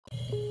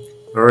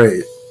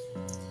Alright,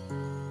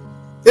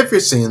 if you're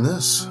seeing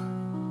this,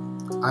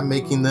 I'm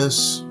making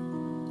this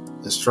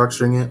and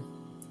structuring it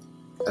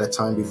at a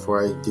time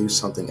before I do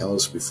something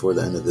else before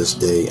the end of this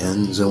day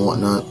ends and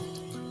whatnot.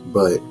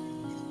 But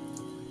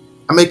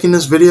I'm making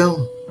this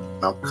video.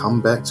 I'll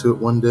come back to it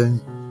one day,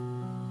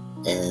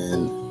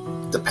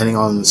 and depending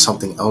on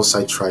something else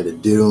I try to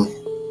do,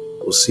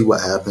 we'll see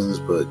what happens.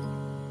 But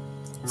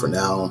for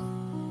now,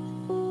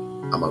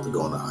 I'm about to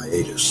go on a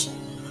hiatus.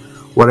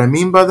 What I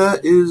mean by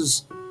that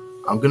is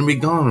I'm going to be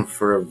gone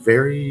for a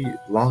very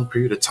long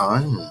period of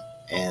time,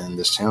 and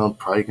this channel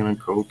probably going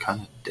to go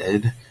kind of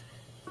dead,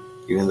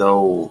 even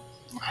though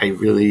I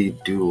really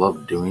do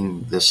love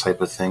doing this type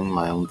of thing,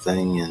 my own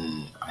thing,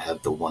 and I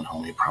have the one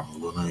homie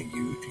problem.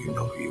 You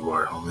know who you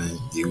are, homie.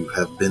 You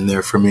have been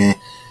there for me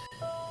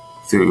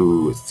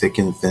through thick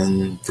and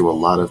thin, through a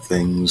lot of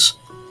things,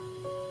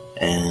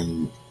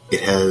 and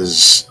it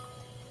has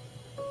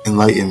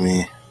enlightened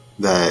me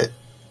that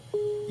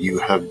you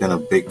have been a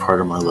big part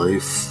of my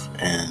life.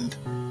 And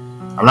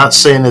I'm not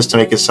saying this to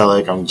make it sound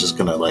like I'm just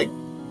gonna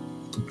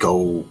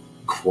go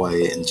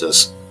quiet and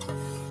just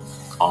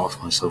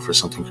off myself or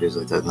something crazy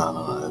like that.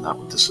 No, not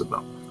what this is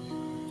about.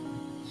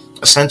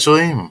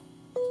 Essentially,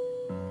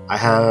 I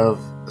have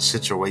a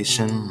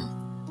situation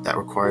that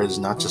requires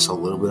not just a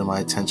little bit of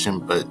my attention,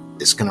 but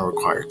it's gonna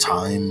require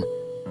time,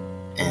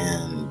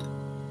 and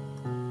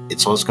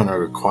it's also gonna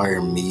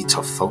require me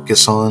to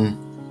focus on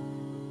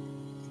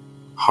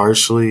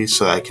harshly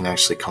so that I can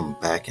actually come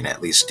back and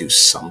at least do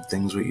some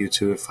things with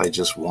YouTube if I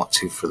just want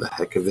to for the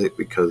heck of it,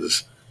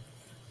 because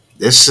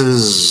this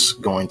is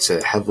going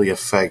to heavily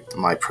affect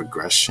my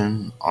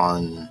progression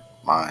on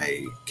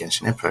my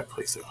Genshin Impact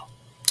playthrough,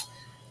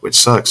 which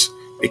sucks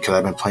because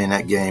I've been playing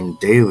that game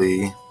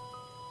daily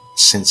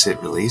since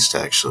it released,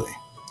 actually,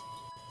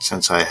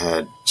 since I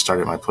had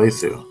started my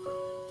playthrough,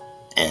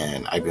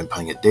 and I've been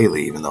playing it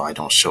daily even though I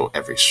don't show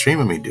every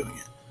stream of me doing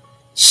it.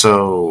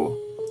 So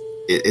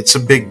it's a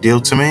big deal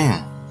to me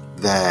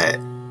that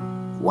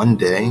one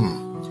day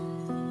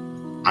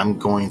I'm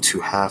going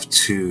to have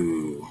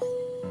to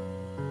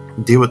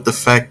deal with the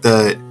fact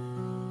that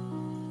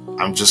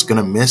I'm just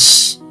going to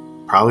miss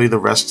probably the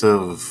rest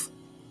of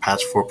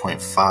patch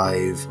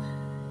 4.5,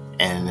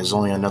 and there's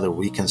only another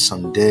week and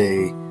some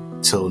day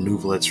till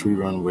Nuvalet's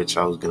rerun, which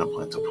I was going to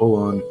plan to pull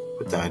on,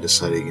 but then I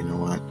decided, you know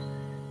what,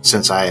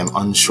 since I am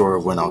unsure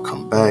of when I'll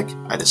come back,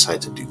 I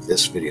decided to do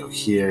this video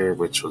here,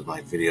 which was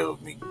my video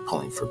of me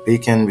pulling for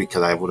Beacon,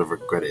 because I would have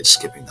regretted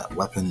skipping that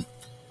weapon.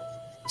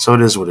 So it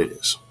is what it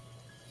is.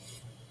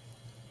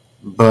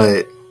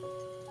 But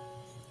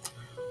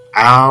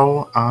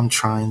all I'm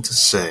trying to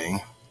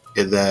say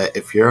is that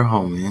if you're a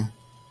homie,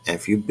 and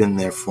if you've been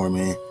there for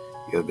me,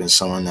 you have been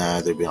someone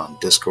that either been on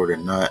Discord or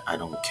not, I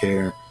don't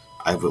care.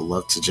 I would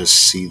love to just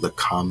see the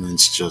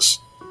comments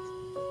just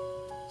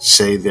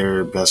say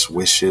their best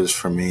wishes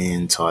for me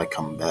until I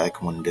come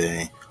back one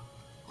day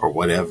or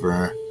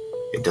whatever.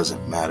 It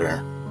doesn't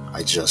matter.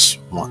 I just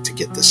want to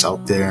get this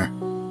out there.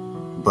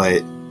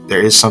 But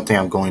there is something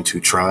I'm going to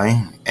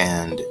try,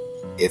 and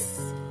if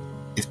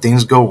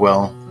things go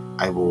well,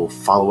 I will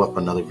follow up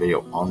another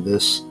video on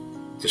this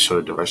to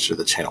show the rest of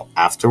the channel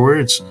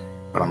afterwards,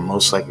 but I'm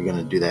most likely going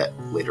to do that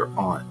later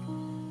on.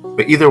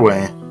 But either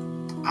way,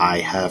 I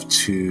have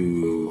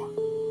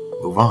to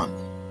move on.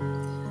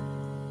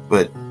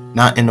 But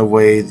not in a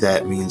way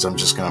that means I'm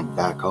just going to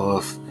back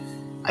off.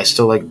 I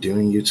still like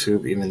doing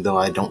YouTube, even though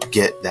I don't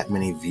get that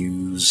many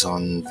views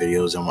on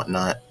videos and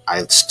whatnot.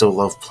 I still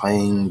love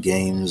playing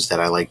games that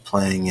I like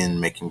playing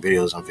and making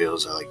videos on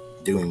videos I like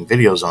doing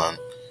videos on,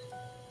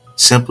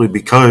 simply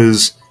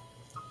because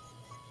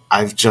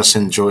I've just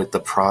enjoyed the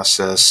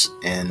process.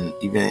 And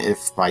even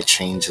if my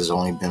change has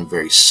only been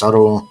very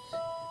subtle,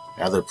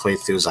 other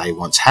playthroughs I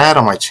once had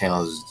on my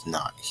channel is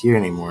not here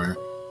anymore,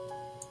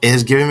 it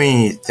has given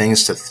me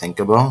things to think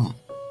about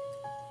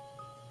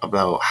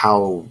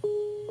how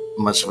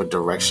much of a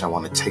direction I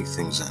want to take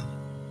things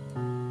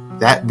in.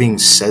 That being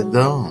said,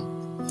 though,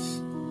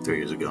 3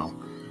 years ago,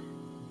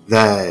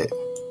 that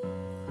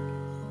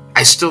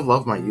I still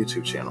love my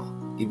YouTube channel,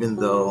 even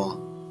though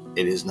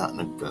it is not in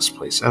the best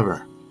place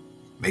ever.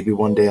 Maybe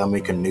one day I'll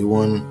make a new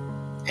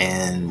one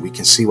and we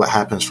can see what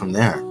happens from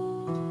there.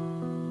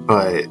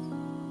 But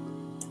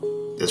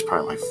this is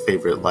probably my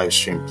favorite live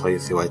stream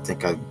playthrough I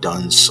think I've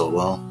done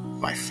solo.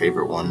 My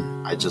favorite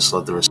one. I just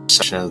love the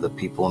reception of the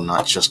people,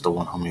 not just the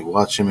one homie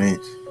watching me.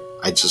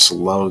 I just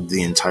loved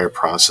the entire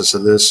process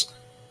of this.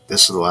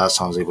 This is the last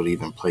time I was able to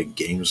even play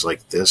games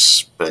like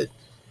this, but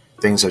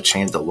things have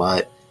changed a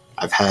lot.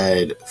 I've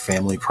had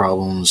family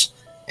problems,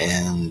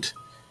 and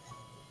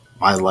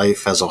my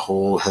life as a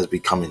whole has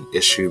become an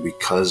issue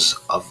because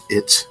of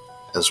it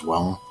as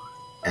well.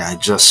 And I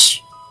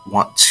just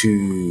want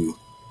to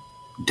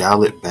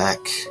dial it back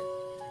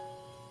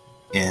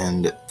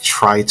and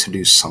try to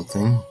do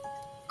something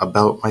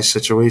about my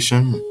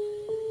situation,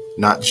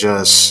 not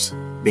just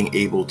being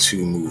able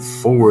to move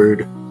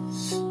forward,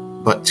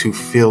 but to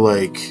feel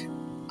like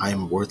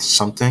I'm worth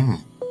something.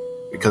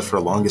 Because for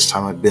the longest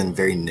time I've been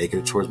very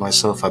negative towards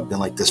myself. I've been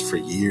like this for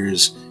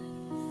years,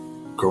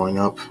 growing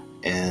up,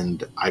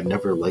 and I've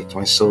never liked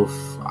myself.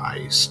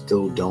 I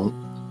still don't,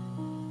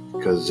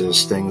 because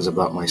there's things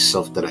about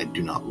myself that I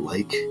do not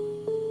like,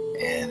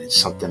 and it's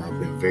something I've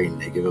been very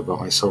negative about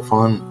myself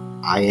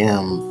on. I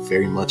am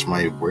very much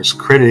my worst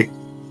critic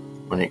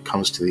when it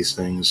comes to these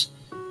things,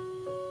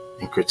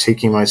 and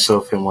critiquing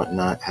myself and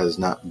whatnot has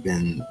not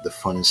been the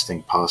funnest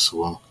thing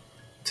possible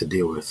to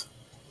deal with.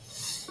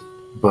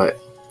 But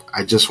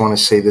I just want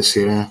to say this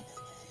here.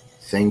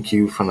 Thank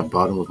you from the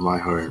bottom of my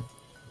heart.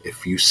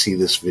 If you see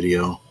this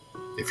video,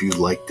 if you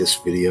like this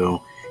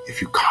video,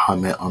 if you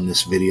comment on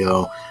this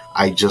video,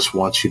 I just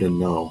want you to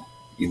know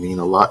you mean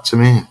a lot to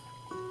me.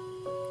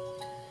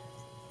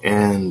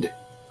 And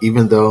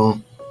even though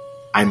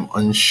I'm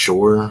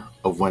unsure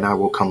of when I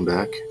will come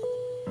back,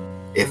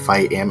 if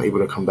I am able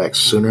to come back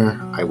sooner,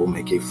 I will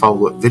make a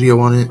follow-up video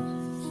on it,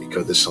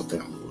 because it's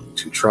something I'm willing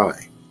to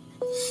try.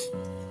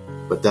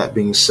 But that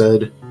being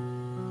said,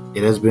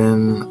 it has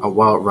been a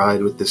wild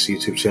ride with this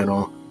YouTube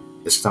channel.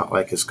 It's not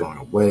like it's going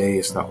away.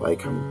 It's not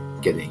like I'm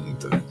getting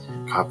the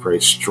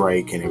copyright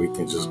strike and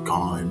everything's just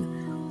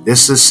gone.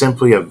 This is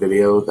simply a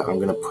video that I'm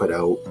going to put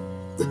out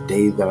the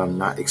day that I'm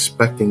not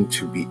expecting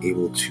to be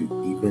able to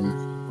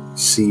even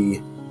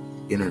see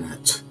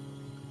internet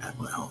at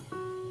my home.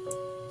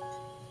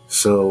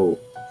 So,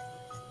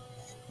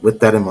 with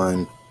that in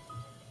mind,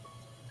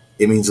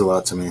 it means a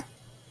lot to me.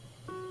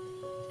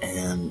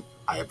 And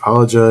I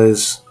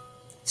apologize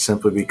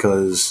simply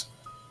because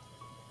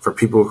for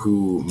people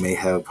who may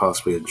have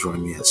possibly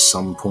joined me at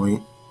some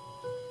point,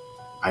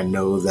 I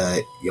know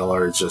that y'all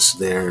are just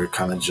there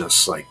kind of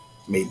just like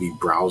maybe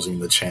browsing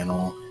the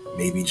channel,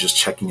 maybe just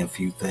checking a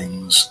few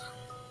things,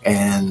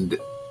 and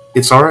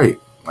it's alright.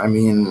 I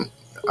mean,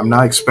 I'm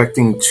not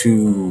expecting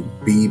to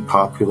be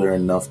popular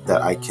enough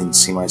that I can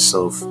see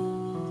myself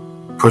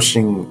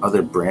pushing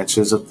other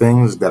branches of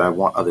things that I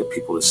want other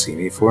people to see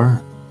me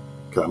for.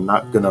 Because I'm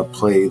not going to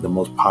play the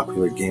most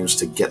popular games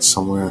to get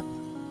somewhere.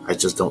 I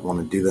just don't want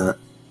to do that.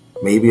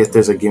 Maybe if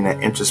there's a game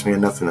that interests me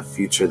enough in the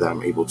future that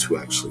I'm able to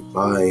actually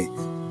buy.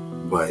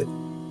 But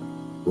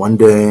one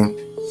day,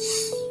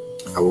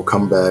 I will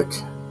come back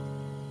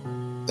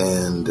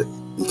and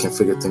we can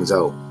figure things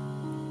out.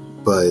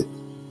 But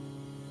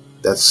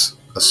that's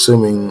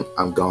assuming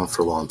I'm gone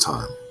for a long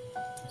time.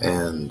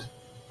 And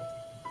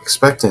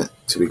expectant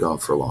to be gone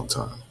for a long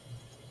time.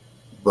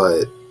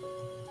 But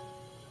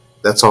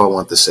that's all I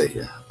want to say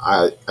here.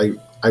 I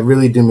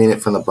really do mean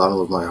it from the bottom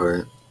of my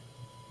heart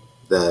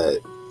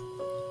that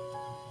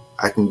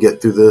I can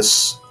get through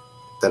this,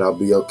 that I'll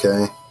be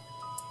okay,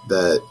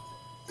 that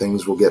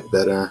things will get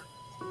better,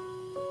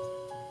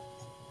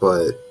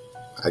 but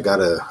I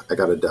gotta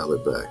dial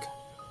it back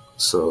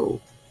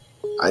so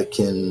I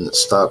can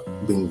stop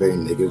being very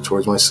negative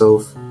towards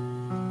myself,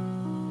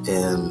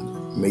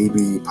 and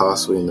maybe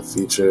possibly in the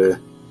future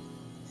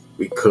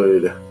we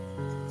could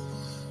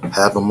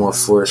have a more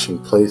flourishing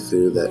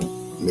playthrough that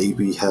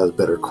maybe has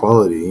better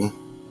quality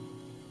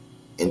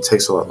and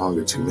takes a lot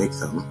longer to make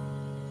them,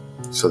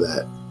 so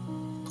that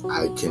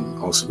I can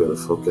also be able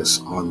to focus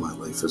on my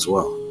life as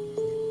well.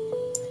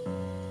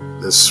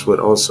 This would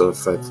also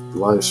affect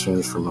live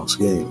streams for most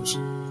games,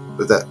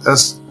 but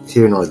that's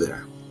here nor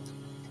there.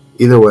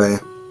 Either way,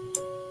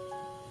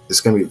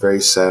 it's going to be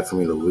very sad for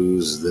me to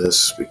lose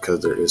this,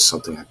 because there is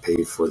something I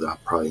paid for that I'll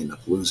probably end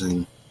up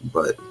losing.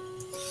 But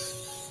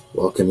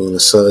welcoming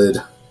aside,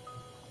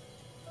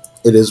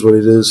 it is what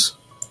it is.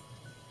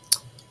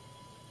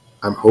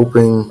 I'm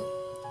hoping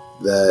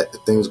that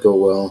if things go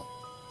well,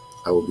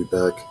 I will be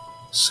back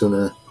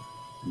sooner,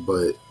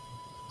 but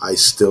I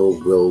still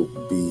will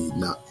be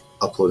not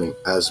uploading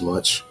as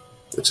much,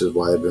 which is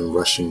why I've been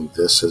rushing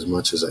this as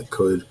much as I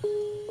could,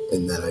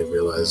 and then I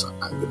realized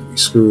I'm going to be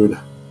screwed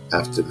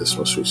after this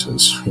most recent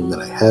stream that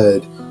I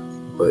had.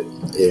 But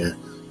yeah,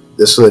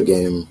 this is a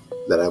game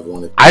that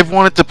I've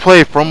wanted to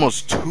play for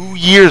almost 2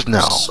 years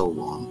now. So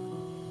long.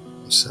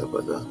 I'm sad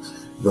about that.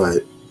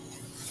 But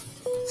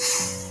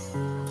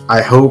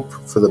I hope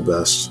for the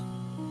best.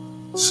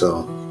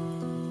 So,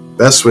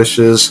 best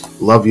wishes.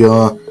 Love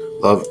y'all.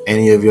 Love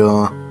any of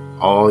y'all.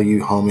 All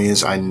you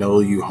homies. I know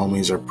you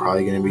homies are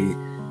probably going to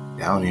be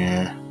down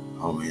here,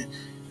 homie.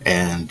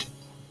 And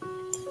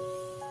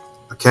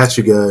I'll catch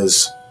you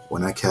guys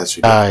when I catch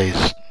you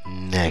guys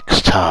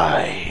next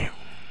time.